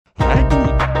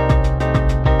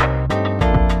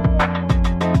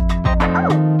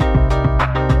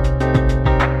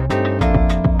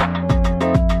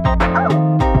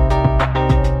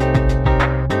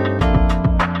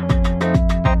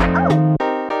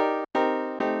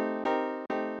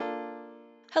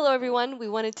Hello, everyone. We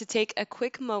wanted to take a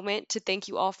quick moment to thank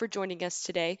you all for joining us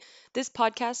today. This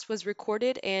podcast was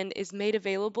recorded and is made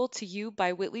available to you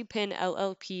by Whitley Penn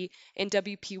LLP and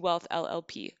WP Wealth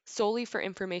LLP solely for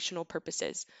informational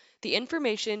purposes. The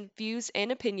information, views,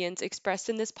 and opinions expressed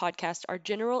in this podcast are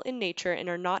general in nature and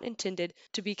are not intended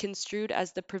to be construed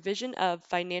as the provision of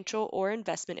financial or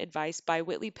investment advice by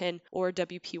Whitley Penn or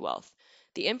WP Wealth.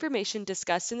 The information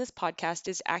discussed in this podcast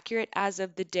is accurate as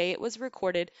of the day it was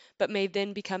recorded, but may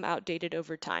then become outdated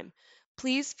over time.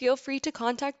 Please feel free to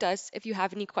contact us if you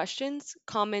have any questions,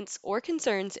 comments, or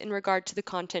concerns in regard to the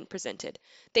content presented.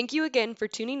 Thank you again for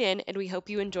tuning in, and we hope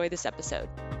you enjoy this episode.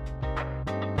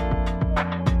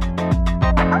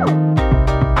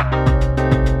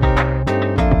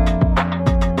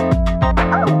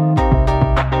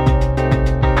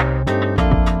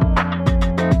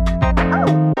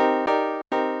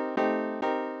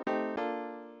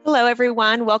 Hello,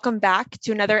 everyone. Welcome back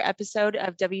to another episode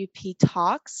of WP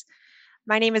Talks.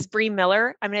 My name is Bree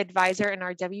Miller. I'm an advisor in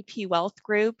our WP Wealth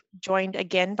Group, joined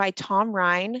again by Tom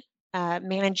Ryan,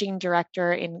 Managing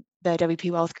Director in the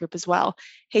WP Wealth Group as well.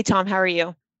 Hey, Tom, how are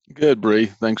you? Good, Bree.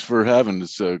 Thanks for having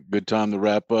us. It's a good time to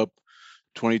wrap up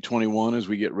 2021 as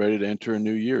we get ready to enter a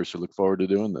new year. So look forward to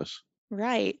doing this.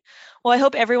 Right. Well, I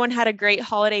hope everyone had a great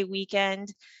holiday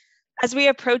weekend. As we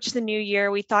approach the new year,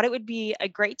 we thought it would be a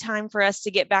great time for us to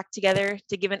get back together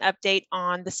to give an update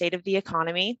on the state of the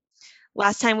economy.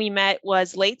 Last time we met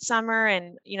was late summer,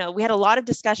 and we had a lot of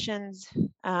discussions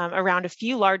around a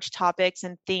few large topics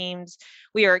and themes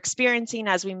we are experiencing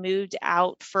as we moved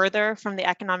out further from the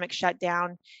economic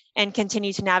shutdown and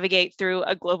continue to navigate through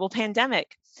a global pandemic.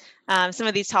 Some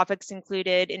of these topics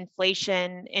included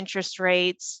inflation, interest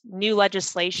rates, new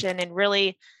legislation, and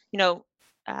really,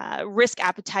 risk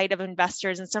appetite of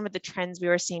investors and some of the trends we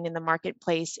were seeing in the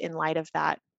marketplace in light of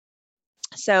that.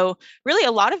 So really,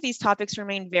 a lot of these topics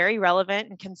remain very relevant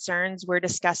and concerns we're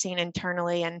discussing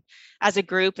internally and as a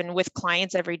group and with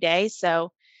clients every day.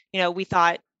 So, we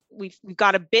thought we've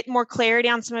got a bit more clarity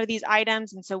on some of these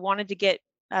items, and so wanted to get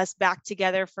us back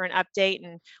together for an update.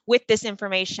 And with this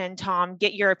information, Tom,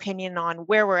 get your opinion on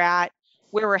where we're at,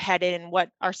 where we're headed, and what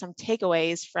are some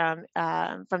takeaways from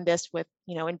this with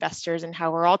investors and how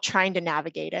we're all trying to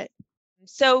navigate it.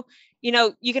 So,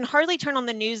 you can hardly turn on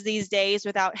the news these days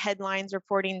without headlines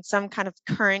reporting some kind of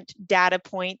current data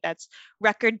point that's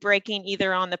record breaking,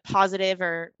 either on the positive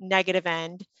or negative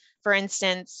end. For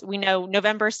instance, we know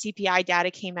November CPI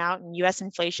data came out and US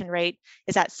inflation rate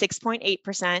is at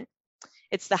 6.8%.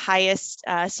 It's the highest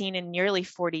seen in nearly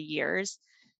 40 years.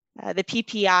 The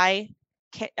PPI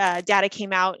data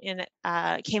came in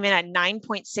at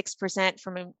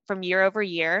 9.6% from year over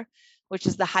year, which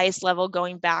is the highest level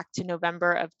going back to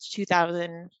November of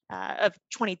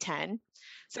 2010.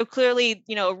 So clearly,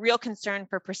 a real concern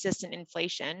for persistent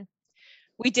inflation.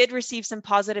 We did receive some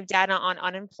positive data on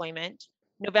unemployment.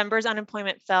 November's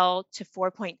unemployment fell to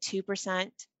 4.2%.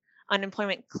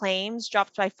 Unemployment claims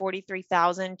dropped by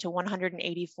 43,000 to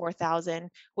 184,000,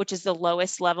 which is the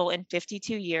lowest level in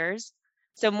 52 years.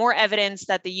 So more evidence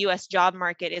that the US job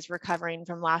market is recovering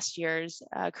from last year's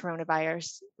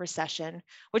coronavirus recession,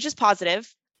 which is positive.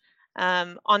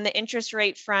 On the interest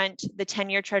rate front, the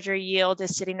 10-year Treasury yield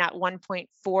is sitting at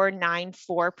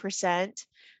 1.494%.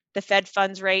 The Fed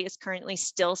funds rate is currently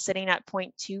still sitting at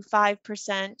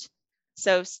 0.25%.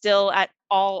 So still at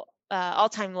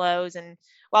all-time lows. And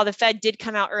while the Fed did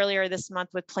come out earlier this month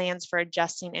with plans for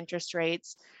adjusting interest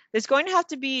rates, there's going to have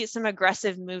to be some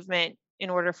aggressive movement in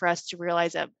order for us to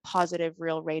realize a positive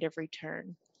real rate of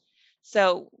return.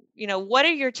 So, what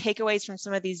are your takeaways from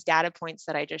some of these data points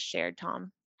that I just shared,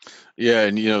 Tom? Yeah,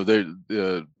 and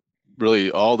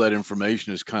really all that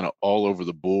information is kind of all over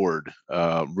the board.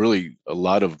 Really, a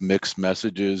lot of mixed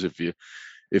messages. If you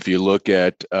look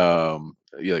at some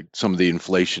of the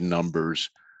inflation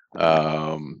numbers,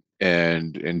 and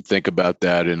think about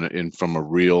that in from a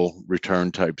real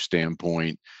return type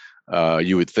standpoint,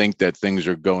 you would think that things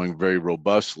are going very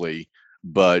robustly,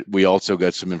 but we also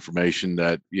got some information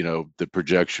that the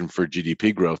projection for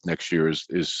GDP growth next year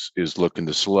is looking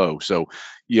to slow. So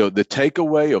the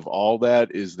takeaway of all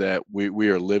that is that we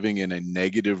are living in a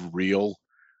negative real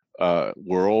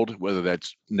world, whether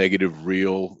that's negative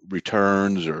real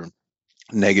returns or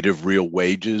negative real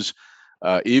wages.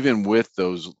 Even with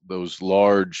those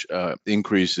large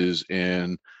increases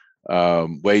in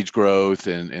wage growth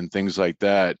and things like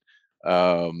that,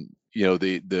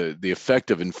 the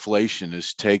effect of inflation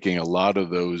is taking a lot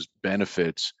of those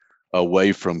benefits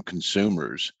away from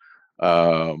consumers,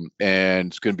 and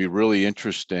it's going to be really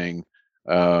interesting.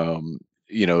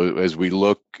 As we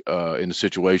look in a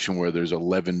situation where there's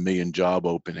 11 million job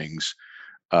openings,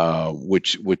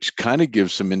 which kind of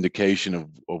gives some indication of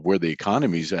where the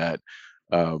economy's at.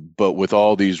 But with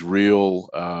all these real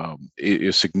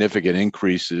significant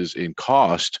increases in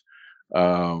cost,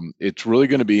 it's really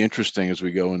going to be interesting as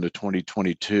we go into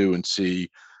 2022 and see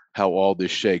how all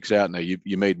this shakes out. Now,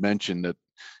 you made mention that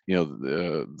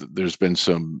there's been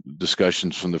some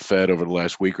discussions from the Fed over the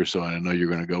last week or so, and I know you're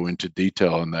going to go into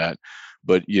detail on that.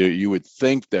 But you would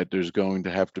think that there's going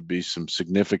to have to be some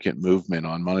significant movement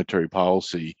on monetary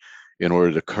policy in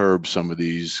order to curb some of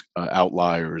these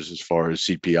outliers as far as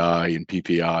CPI and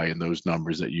PPI and those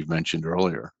numbers that you've mentioned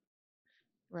earlier.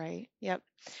 Right. Yep.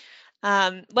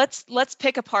 Let's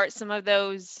pick apart some of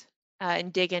those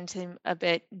and dig into them a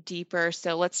bit deeper.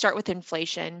 So let's start with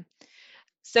inflation.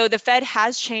 So the Fed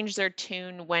has changed their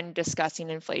tune when discussing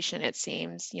inflation, it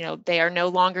seems. They are no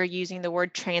longer using the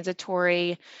word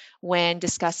transitory when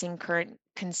discussing current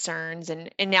concerns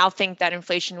and now think that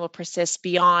inflation will persist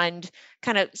beyond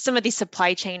kind of some of these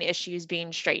supply chain issues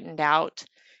being straightened out.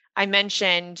 I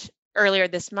mentioned earlier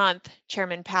this month,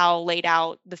 Chairman Powell laid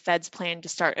out the Fed's plan to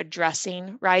start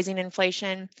addressing rising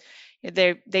inflation.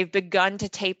 They've begun to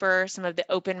taper some of the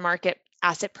open market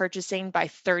asset purchasing by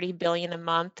 $30 billion a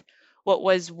month. What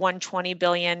was $120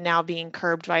 billion now being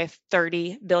curbed by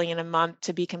 $30 billion a month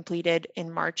to be completed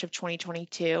in March of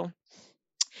 2022.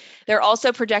 They're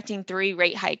also projecting 3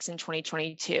 rate hikes in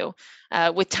 2022,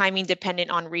 with timing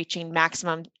dependent on reaching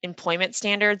maximum employment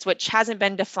standards, which hasn't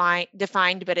been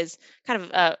defined, but is kind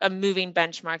of a moving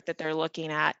benchmark that they're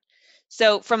looking at.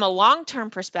 So from a long-term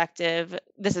perspective,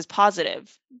 this is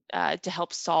positive to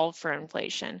help solve for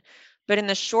inflation. But in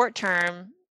the short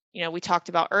term, we talked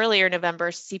about earlier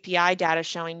November CPI data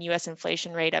showing U.S.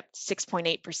 inflation rate up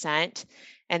 6.8%,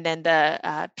 and then the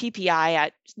PPI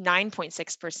at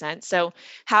 9.6%. So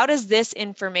how does this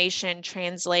information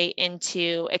translate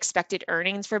into expected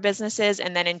earnings for businesses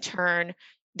and then in turn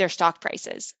their stock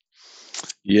prices?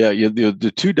 Yeah,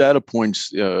 the 2 data points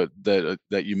that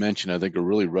you mentioned, I think, are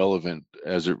really relevant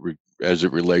as it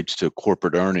relates to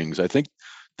corporate earnings. I think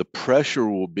the pressure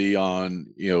will be on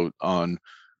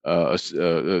or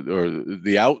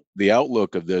the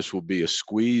outlook of this will be a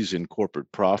squeeze in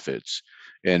corporate profits,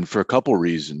 and for a couple of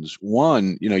reasons.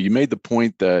 One, you made the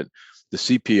point that the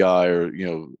CPI,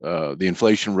 or the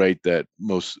inflation rate that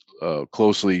most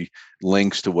closely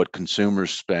links to what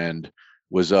consumers spend,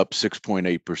 was up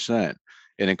 6.8%.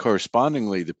 And then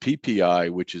correspondingly, the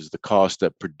PPI, which is the cost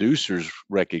that producers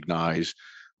recognize,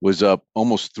 was up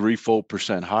almost 3 full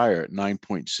percent higher at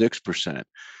 9.6%.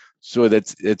 So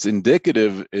it's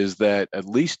indicative is that at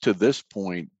least to this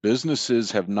point,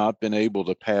 businesses have not been able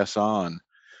to pass on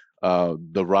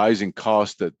the rising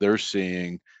costs that they're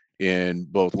seeing in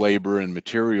both labor and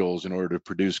materials in order to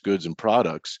produce goods and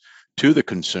products to the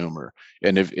consumer.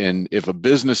 And if a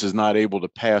business is not able to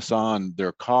pass on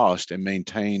their cost and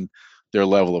maintain their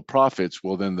level of profits,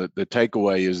 well, then the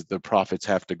takeaway is the profits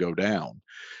have to go down.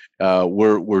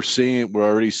 We're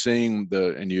already seeing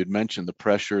and you had mentioned the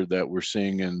pressure that we're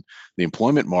seeing in the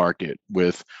employment market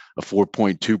with a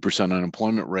 4.2%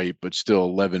 unemployment rate, but still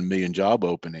 11 million job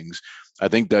openings. I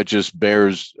think that just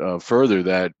bears further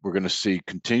that we're going to see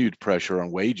continued pressure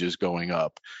on wages going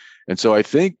up. And so I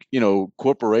think,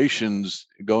 corporations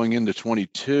going into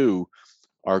 22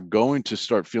 are going to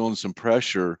start feeling some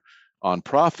pressure on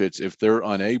profits if they're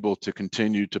unable to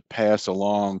continue to pass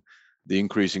along the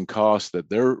increasing costs that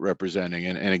they're representing.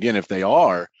 And again, if they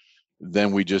are,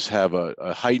 then we just have a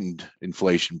heightened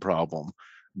inflation problem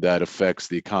that affects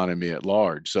the economy at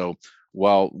large. So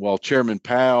while Chairman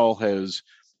Powell has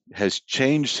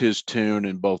changed his tune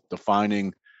in both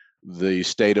defining the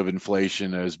state of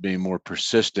inflation as being more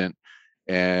persistent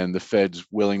and the Fed's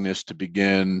willingness to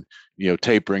begin,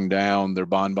 tapering down their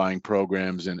bond buying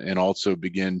programs and also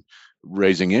begin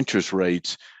raising interest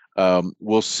rates,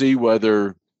 we'll see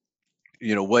whether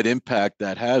what impact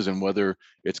that has and whether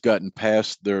it's gotten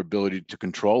past their ability to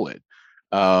control it.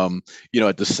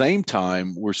 At the same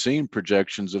time, we're seeing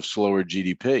projections of slower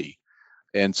GDP.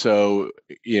 And so,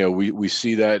 we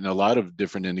see that in a lot of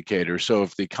different indicators. So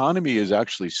if the economy is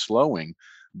actually slowing,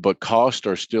 but costs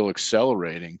are still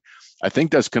accelerating, I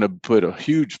think that's going to put a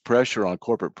huge pressure on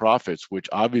corporate profits, which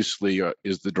obviously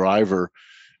is the driver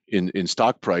in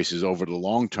stock prices over the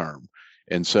long term.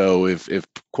 And so if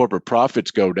corporate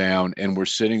profits go down, and we're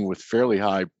sitting with fairly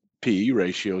high PE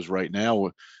ratios right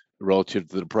now relative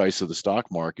to the price of the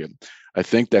stock market, I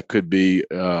think that could be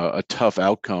a tough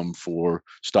outcome for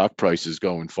stock prices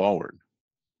going forward.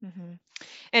 Mm-hmm.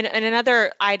 And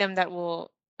another item that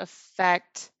will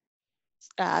affect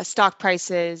stock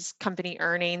prices, company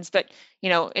earnings, but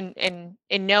in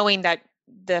knowing that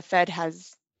the Fed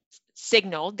has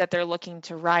signaled that they're looking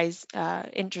to rise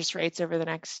interest rates over the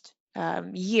next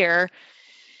year.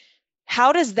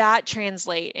 How does that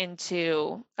translate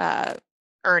into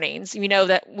earnings? We know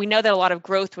that a lot of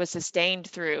growth was sustained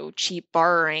through cheap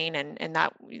borrowing, and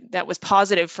that was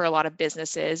positive for a lot of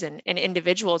businesses and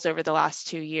individuals over the last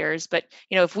 2 years. But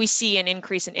if we see an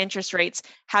increase in interest rates,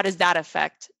 how does that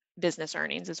affect business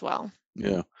earnings as well?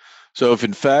 Yeah. So if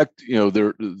in fact,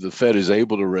 the Fed is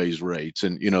able to raise rates,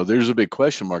 and there's a big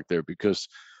question mark there because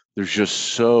there's just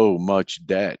so much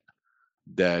debt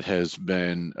that has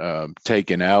been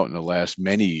taken out in the last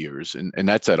many years, and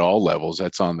that's at all levels.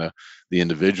 That's on the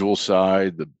individual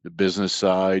side, the business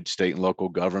side, state and local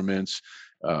governments,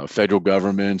 federal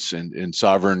governments, and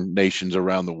sovereign nations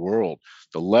around the world.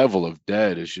 The level of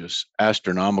debt is just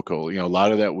astronomical. A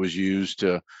lot of that was used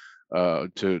to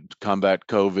combat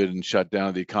COVID and shut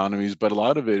down the economies, but a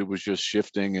lot of it was just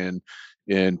shifting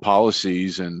in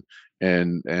policies and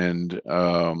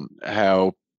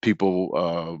how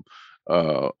people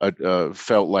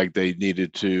felt like they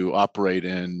needed to operate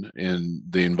in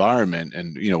the environment.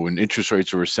 And when interest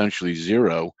rates were essentially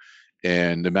zero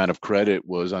and the amount of credit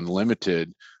was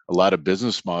unlimited, a lot of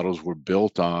business models were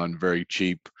built on very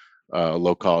cheap,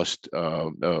 low cost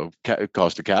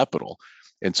cost of capital.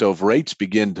 And so if rates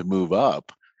begin to move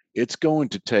up, it's going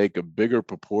to take a bigger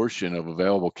proportion of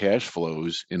available cash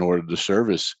flows in order to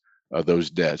service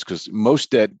those debts, because most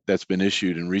debt that's been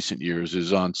issued in recent years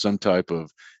is on some type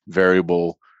of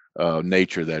variable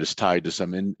nature that is tied to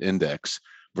some index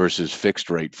versus fixed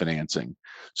rate financing.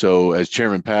 So as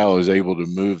Chairman Powell is able to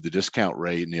move the discount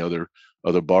rate and the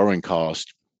other borrowing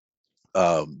cost,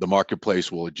 the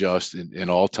marketplace will adjust in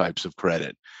all types of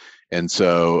credit. And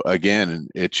so again,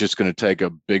 it's just going to take a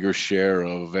bigger share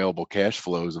of available cash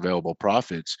flows, available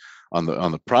profits on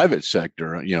the private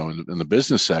sector, in the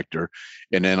business sector.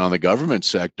 And then on the government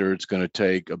sector, it's going to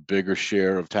take a bigger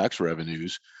share of tax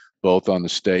revenues, both on the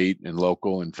state and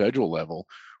local and federal level,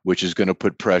 which is going to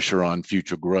put pressure on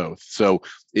future growth. So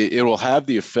it will have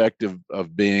the effect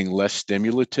of being less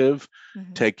stimulative,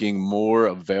 taking more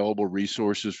available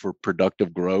resources for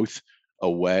productive growth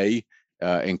away,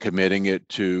 and committing it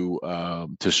to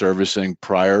servicing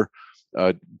prior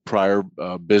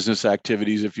business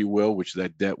activities, if you will, which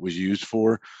that debt was used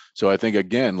for. So I think,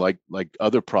 again, like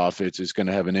other profits, it's going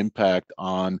to have an impact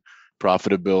on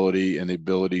profitability and the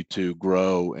ability to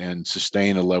grow and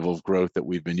sustain a level of growth that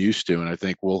we've been used to. And I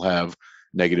think we'll have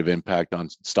negative impact on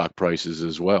stock prices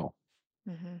as well.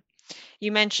 Mm-hmm.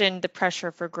 You mentioned the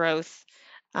pressure for growth.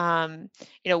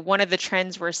 One of the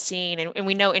trends we're seeing, and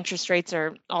we know interest rates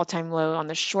are all-time low on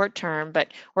the short term, but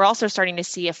we're also starting to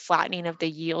see a flattening of the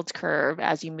yield curve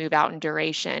as you move out in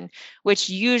duration, which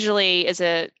usually is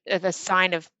a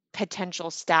sign of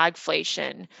potential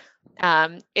stagflation.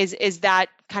 Is that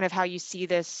kind of how you see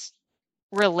this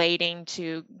relating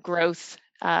to growth,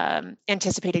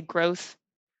 anticipated growth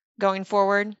going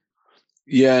forward?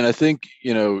 Yeah, and I think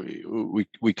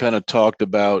we kind of talked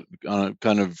about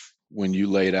kind of when you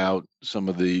laid out some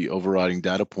of the overriding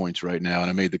data points right now, and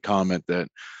I made the comment that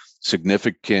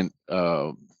significant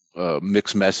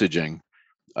mixed messaging,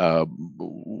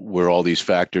 where all these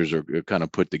factors are kind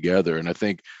of put together, and I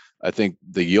think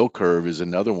the yield curve is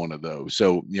another one of those.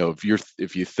 So if you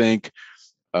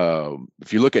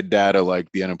look at data like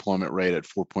the unemployment rate at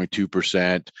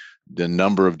 4.2%, the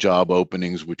number of job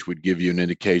openings, which would give you an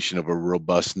indication of a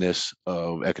robustness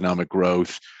of economic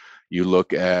growth. You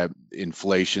look at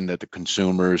inflation, that the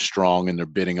consumer is strong and they're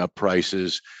bidding up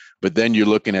prices. But then you're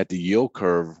looking at the yield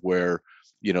curve where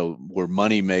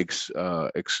money makes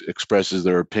expresses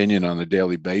their opinion on a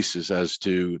daily basis as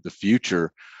to the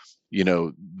future.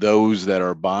 Those that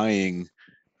are buying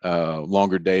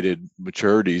longer dated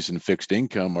maturities and fixed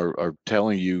income are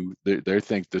telling you they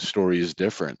think the story is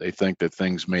different. They think that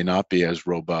things may not be as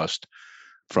robust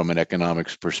from an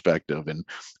economics perspective. And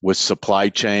with supply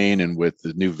chain and with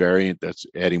the new variant that's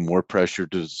adding more pressure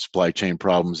to the supply chain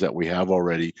problems that we have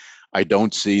already, I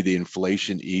don't see the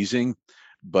inflation easing.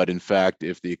 But in fact,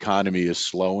 if the economy is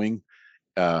slowing,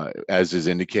 as is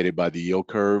indicated by the yield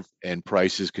curve, and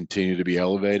prices continue to be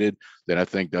elevated, then I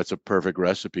think that's a perfect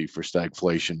recipe for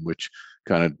stagflation, which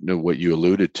kind of what you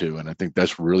alluded to. And I think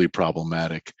that's really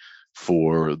problematic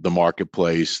for the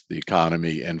marketplace, the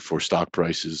economy, and for stock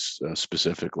prices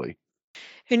specifically.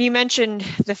 And you mentioned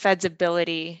the Fed's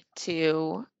ability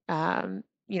to,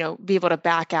 be able to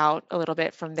back out a little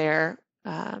bit from their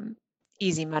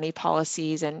easy money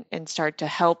policies and start to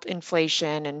help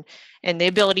inflation and the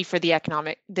ability for the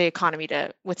economy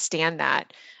to withstand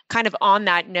that. Kind of on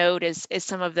that note is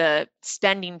some of the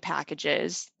spending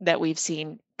packages that we've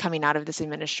seen coming out of this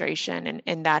administration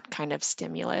and that kind of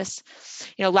stimulus.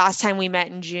 Last time we met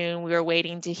in June, we were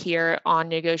waiting to hear on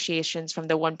negotiations from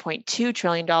the $1.2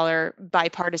 trillion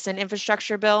bipartisan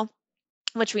infrastructure bill,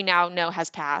 which we now know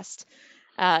has passed.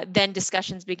 Then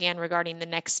discussions began regarding the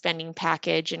next spending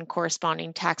package and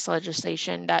corresponding tax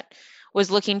legislation that was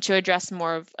looking to address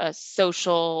more of a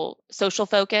social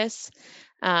focus.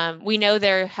 We know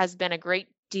there has been a great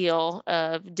deal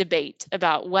of debate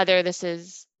about whether this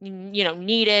is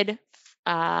needed,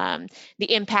 the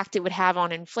impact it would have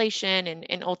on inflation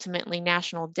and ultimately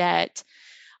national debt.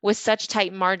 With such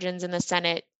tight margins in the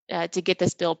Senate to get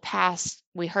this bill passed,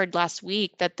 we heard last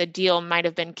week that the deal might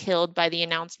have been killed by the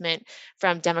announcement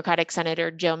from Democratic Senator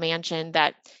Joe Manchin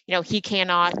that he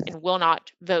cannot and will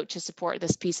not vote to support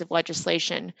this piece of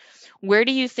legislation. Where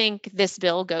do you think this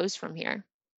bill goes from here?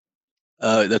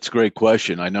 That's a great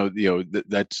question. I know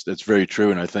that's very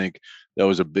true, and I think that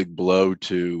was a big blow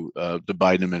to the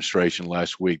Biden administration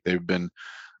last week. They've been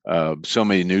so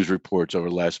many news reports over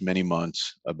the last many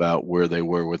months about where they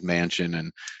were with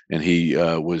Manchin, and he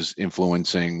was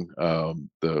influencing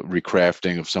the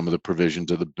recrafting of some of the provisions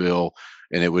of the bill,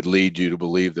 and it would lead you to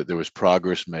believe that there was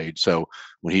progress made. So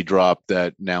when he dropped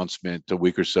that announcement a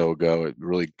week or so ago, it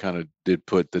really kind of did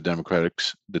put the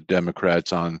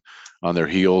Democrats on their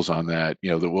heels on that.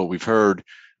 What we've heard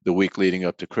the week leading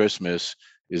up to Christmas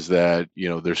is that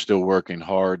they're still working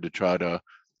hard to try to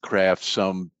craft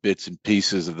some bits and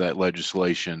pieces of that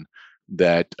legislation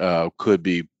that could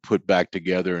be put back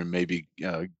together and maybe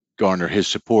garner his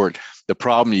support. The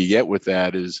problem you get with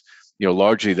that is,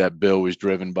 largely that bill was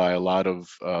driven by a lot of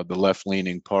the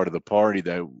left-leaning part of the party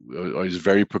that is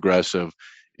very progressive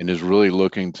and is really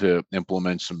looking to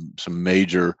implement some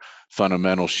major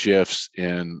fundamental shifts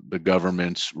in the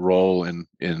government's role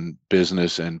in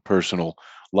business and personal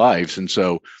lives. And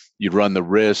so you'd run the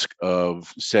risk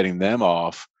of setting them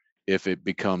off if it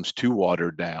becomes too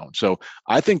watered down. So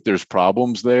I think there's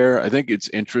problems there. I think it's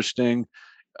interesting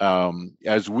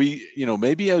as we,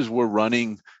 maybe as we're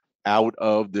running out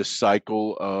of this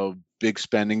cycle of big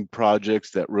spending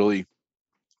projects that really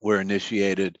were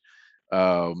initiated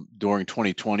during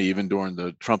 2020, even during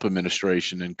the Trump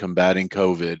administration in combating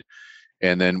COVID.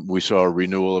 And then we saw a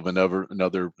renewal of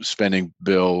another spending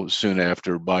bill soon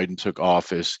after Biden took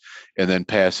office, and then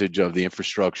passage of the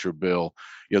infrastructure bill.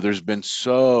 There's been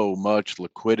so much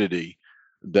liquidity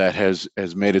that has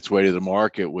made its way to the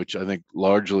market, which I think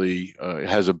largely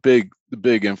has a big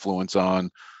influence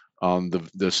on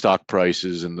the stock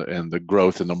prices and the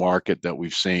growth in the market that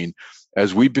we've seen.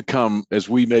 As we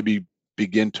maybe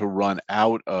begin to run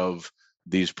out of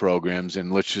these programs,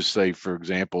 and let's just say, for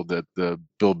example, that the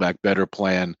Build Back Better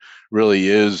plan really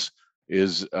is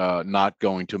not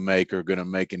going to make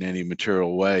in any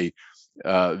material way,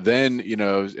 then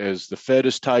as the Fed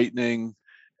is tightening,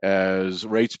 as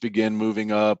rates begin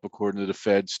moving up according to the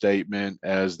Fed statement,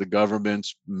 as the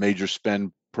government's major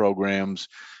spend programs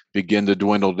begin to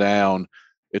dwindle down,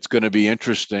 it's going to be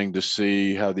interesting to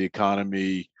see how the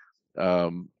economy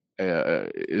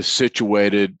is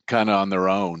situated kind of on their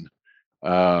own.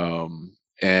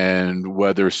 And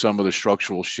whether some of the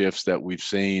structural shifts that we've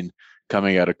seen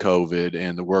coming out of COVID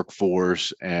and the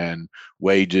workforce and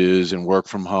wages and work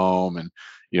from home, and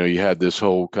you had this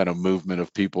whole kind of movement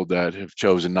of people that have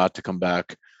chosen not to come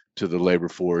back to the labor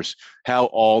force, how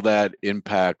all that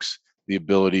impacts the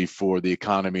ability for the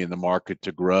economy and the market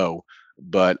to grow.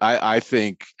 But I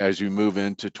think as we move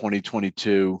into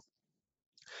 2022,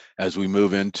 as we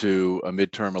move into a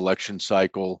midterm election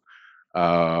cycle,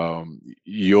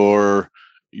 you're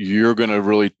going to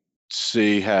really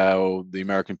see how the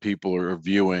American people are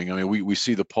viewing. I mean, we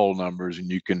see the poll numbers,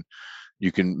 and you can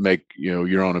make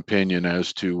your own opinion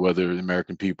as to whether the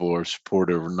American people are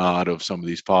supportive or not of some of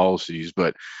these policies.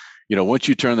 But once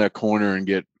you turn that corner and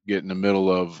get in the middle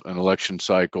of an election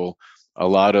cycle, a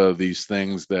lot of these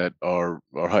things that are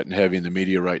hot and heavy in the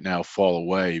media right now fall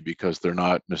away because they're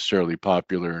not necessarily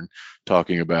popular and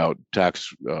talking about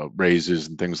tax raises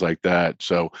and things like that.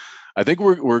 So I think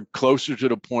we're closer to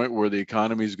the point where the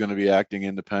economy is going to be acting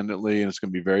independently, and it's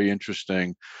going to be very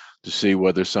interesting to see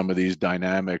whether some of these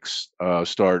dynamics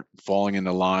start falling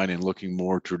into line and looking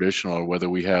more traditional, or whether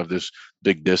we have this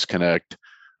big disconnect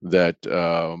that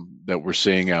we're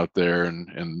seeing out there,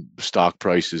 and stock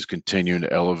prices continuing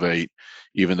to elevate,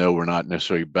 even though we're not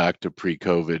necessarily back to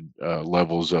pre-COVID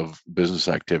levels of business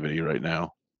activity right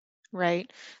now.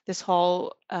 right? This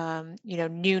whole,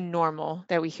 new normal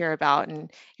that we hear about,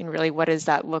 and really what does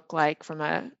that look like from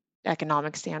a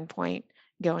economic standpoint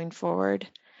going forward?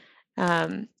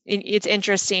 It's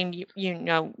interesting,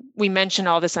 we mentioned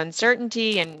all this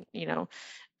uncertainty and,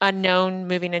 unknown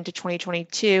moving into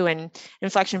 2022 and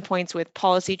inflection points with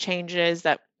policy changes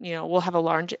that, will have a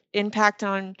large impact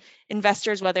on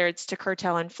investors, whether it's to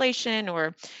curtail inflation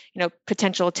or,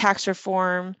 potential tax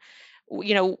reform,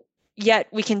 yet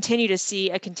we continue to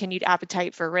see a continued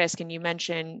appetite for risk. And you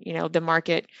mentioned, the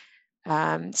market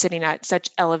sitting at such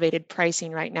elevated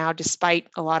pricing right now, despite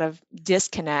a lot of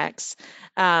disconnects.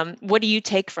 What do you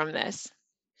take from this?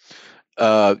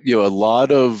 A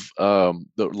lot of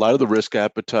the risk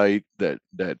appetite that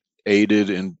aided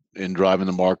in driving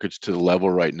the markets to the level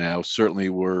right now. Certainly,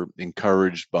 we're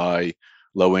encouraged by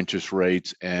low interest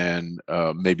rates and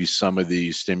maybe some of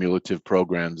the stimulative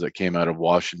programs that came out of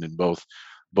Washington,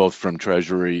 both from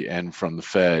Treasury and from the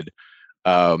Fed.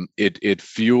 It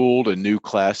fueled a new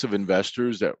class of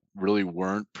investors that really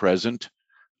weren't present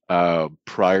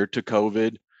prior to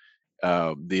COVID.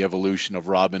 The evolution of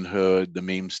Robinhood, the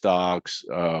meme stocks,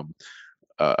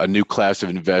 a new class of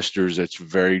investors that's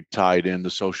very tied into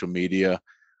social media,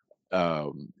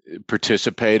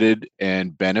 participated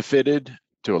and benefited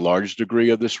to a large degree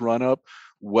of this run up.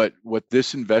 What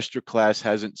this investor class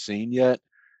hasn't seen yet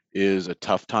is a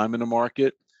tough time in the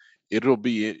market. They'll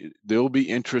be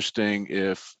interesting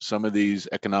if some of these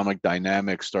economic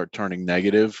dynamics start turning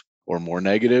negative or more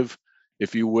negative,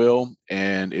 if you will,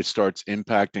 and it starts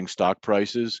impacting stock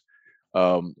prices.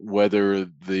 Whether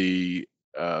the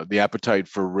appetite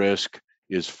for risk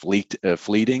is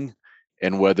fleeting,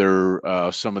 and whether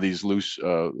some of these loose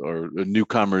or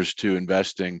newcomers to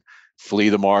investing flee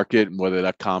the market, and whether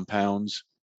that compounds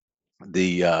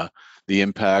the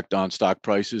impact on stock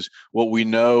prices. What we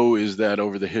know is that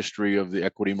over the history of the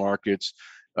equity markets,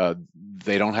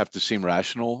 they don't have to seem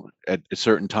rational at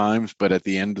certain times, but at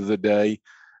the end of the day,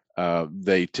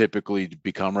 they typically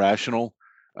become rational.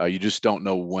 You just don't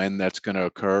know when that's going to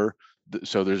occur.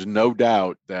 So there's no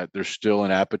doubt that there's still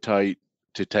an appetite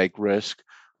to take risk,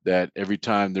 that every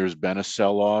time there's been a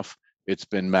sell-off, it's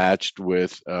been matched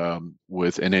with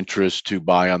an interest to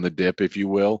buy on the dip, if you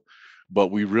will. But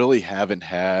we really haven't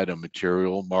had a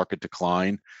material market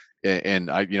decline. And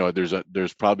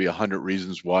there's probably 100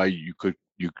 reasons why you could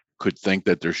think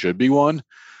that there should be one.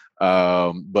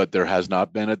 But there has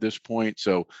not been at this point.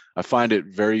 So I find it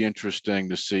very interesting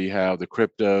to see how the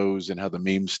cryptos and how the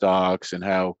meme stocks and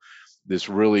how this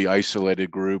really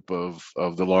isolated group of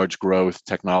the large growth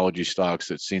technology stocks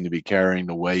that seem to be carrying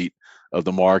the weight of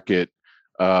the market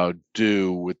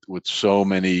do with so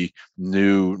many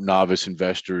new novice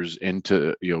investors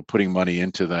into putting money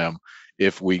into them.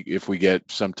 If we get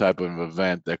some type of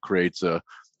event that creates a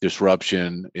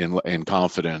disruption in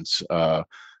confidence,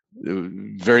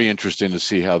 very interesting to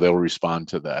see how they'll respond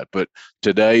to that. But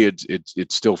today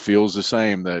it still feels the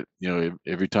same, that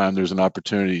every time there's an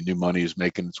opportunity, new money is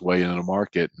making its way into the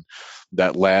market.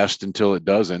 That lasts until it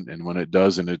doesn't, and when it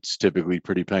doesn't, it's typically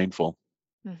pretty painful.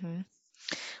 Mm-hmm.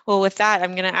 Well, with that,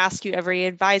 I'm going to ask you every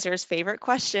advisor's favorite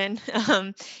question.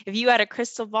 If you had a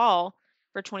crystal ball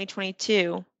for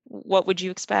 2022, what would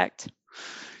you expect?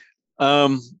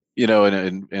 And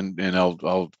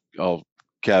I'll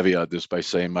caveat this by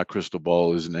saying my crystal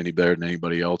ball isn't any better than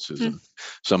anybody else's. And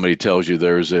somebody tells you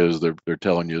theirs is, they're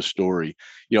telling you a story.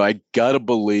 I gotta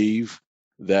believe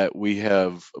that we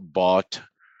have bought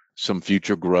some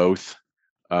future growth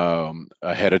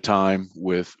ahead of time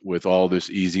with all this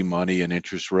easy money and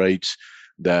interest rates.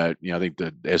 That I think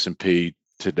the S&P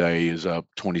today is up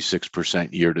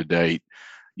 26% year to date.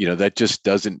 That just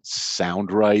doesn't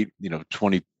sound right.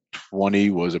 2020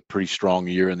 was a pretty strong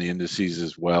year in the indices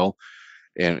as well.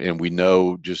 And we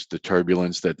know just the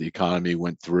turbulence that the economy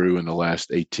went through in the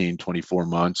last 18, 24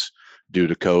 months due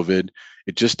to COVID.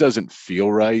 It just doesn't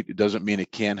feel right. It doesn't mean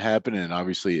it can't happen, and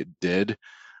obviously it did.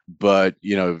 But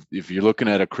if you're looking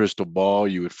at a crystal ball,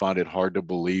 you would find it hard to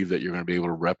believe that you're going to be able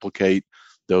to replicate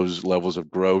those levels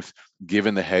of growth,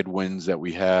 given the headwinds that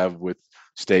we have with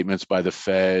statements by the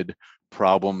Fed,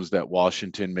 problems that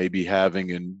Washington may be having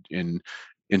in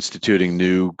instituting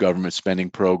new government spending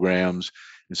programs.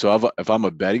 And so if I'm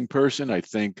a betting person, I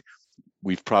think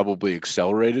we've probably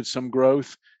accelerated some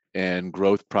growth, and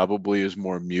growth probably is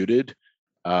more muted.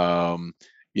 The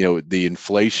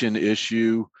inflation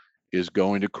issue is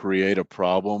going to create a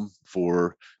problem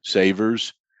for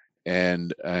savers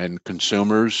and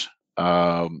consumers,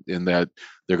 in that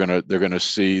they're gonna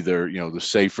see the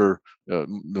safer, the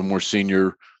more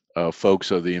senior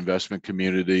folks of the investment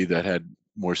community that had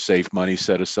more safe money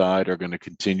set aside are going to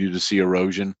continue to see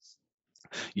erosion.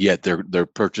 Yet their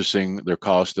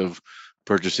cost of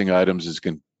purchasing items is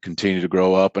going to continue to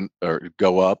grow up or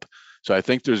go up. So I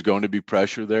think there's going to be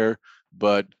pressure there,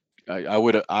 but I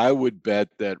would bet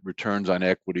that returns on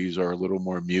equities are a little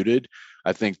more muted.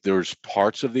 I think there's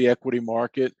parts of the equity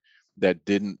market that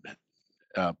didn't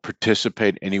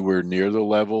participate anywhere near the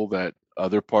level that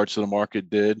other parts of the market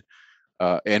did,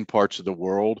 and parts of the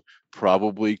world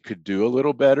probably could do a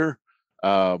little better.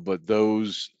 But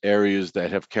those areas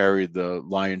that have carried the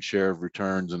lion's share of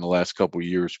returns in the last couple of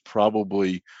years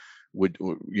probably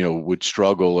would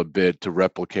struggle a bit to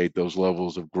replicate those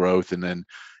levels of growth. And then,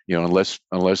 unless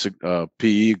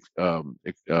PE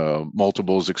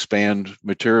multiples expand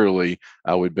materially,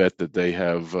 I would bet that they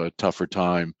have a tougher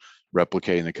time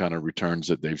replicating the kind of returns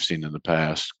that they've seen in the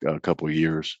past couple of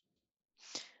years.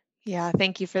 Yeah,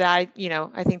 thank you for that.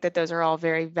 I think that those are all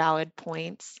very valid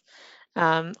points.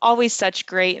 Always such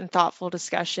great and thoughtful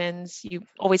discussions. You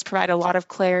always provide a lot of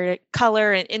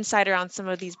color and insight around some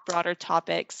of these broader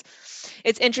topics.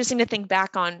 It's interesting to think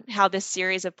back on how this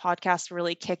series of podcasts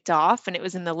really kicked off, and it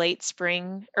was in the late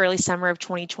spring, early summer of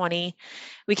 2020.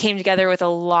 We came together with a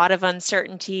lot of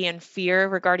uncertainty and fear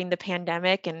regarding the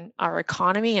pandemic and our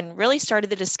economy, and really started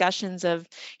the discussions of,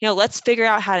 let's figure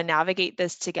out how to navigate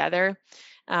this together.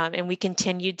 And we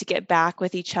continued to get back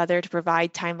with each other to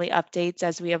provide timely updates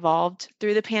as we evolved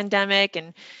through the pandemic.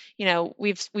 And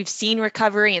we've seen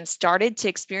recovery and started to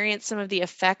experience some of the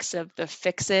effects of the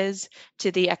fixes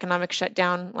to the economic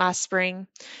shutdown last spring.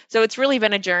 So it's really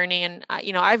been a journey, and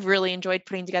I've really enjoyed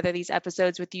putting together these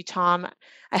episodes with you, Tom.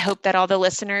 I hope that all the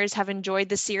listeners have enjoyed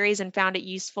the series and found it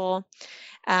useful.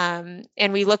 And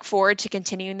we look forward to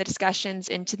continuing the discussions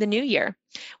into the new year.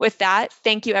 With that,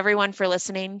 thank you everyone for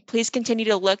listening. Please continue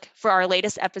to look for our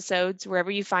latest episodes wherever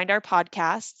you find our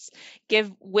podcasts.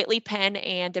 Give Whitley Penn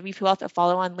and WP Wealth a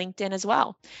follow on LinkedIn as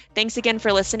well. Thanks again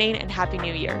for listening, and Happy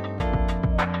New Year.